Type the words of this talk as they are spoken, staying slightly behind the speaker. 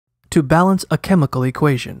To balance a chemical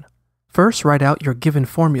equation, first write out your given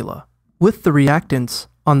formula with the reactants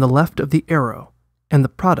on the left of the arrow and the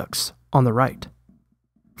products on the right.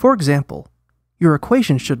 For example, your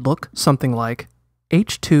equation should look something like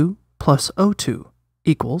H2 plus O2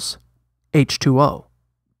 equals H2O.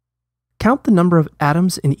 Count the number of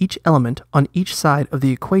atoms in each element on each side of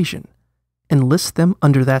the equation and list them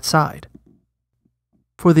under that side.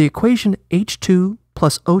 For the equation H2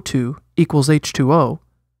 plus O2 equals H2O,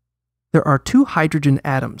 there are 2 hydrogen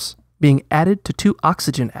atoms being added to 2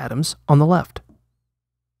 oxygen atoms on the left.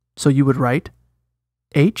 So you would write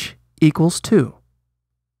H equals 2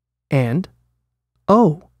 and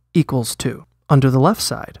O equals 2 under the left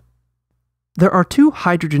side. There are 2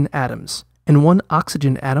 hydrogen atoms and 1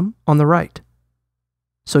 oxygen atom on the right.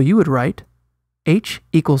 So you would write H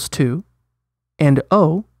equals 2 and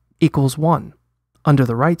O equals 1 under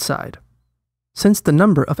the right side. Since the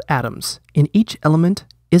number of atoms in each element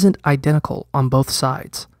isn't identical on both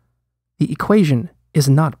sides, the equation is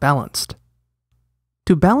not balanced.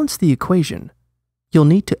 To balance the equation, you'll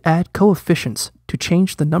need to add coefficients to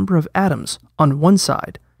change the number of atoms on one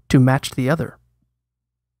side to match the other.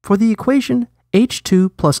 For the equation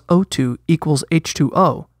H2 plus O2 equals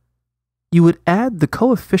H2O, you would add the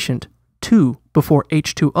coefficient 2 before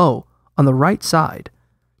H2O on the right side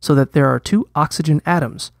so that there are 2 oxygen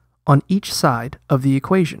atoms on each side of the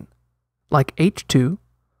equation, like H2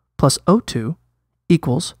 plus O2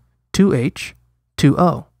 equals 2H,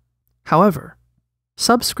 2O. However,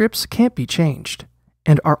 subscripts can't be changed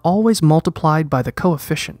and are always multiplied by the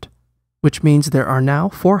coefficient, which means there are now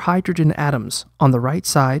 4 hydrogen atoms on the right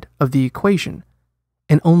side of the equation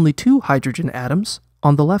and only 2 hydrogen atoms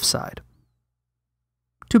on the left side.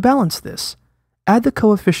 To balance this, add the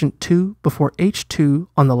coefficient 2 before H2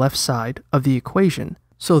 on the left side of the equation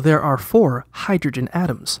so there are 4 hydrogen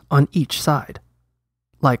atoms on each side,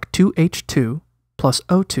 like 2H2 plus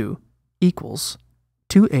O2 equals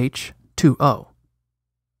 2H, 2O.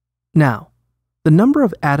 Now, the number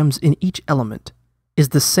of atoms in each element is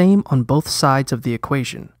the same on both sides of the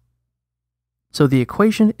equation, so the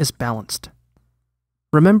equation is balanced.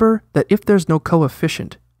 Remember that if there's no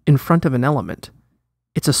coefficient in front of an element,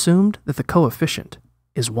 it's assumed that the coefficient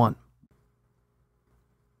is 1.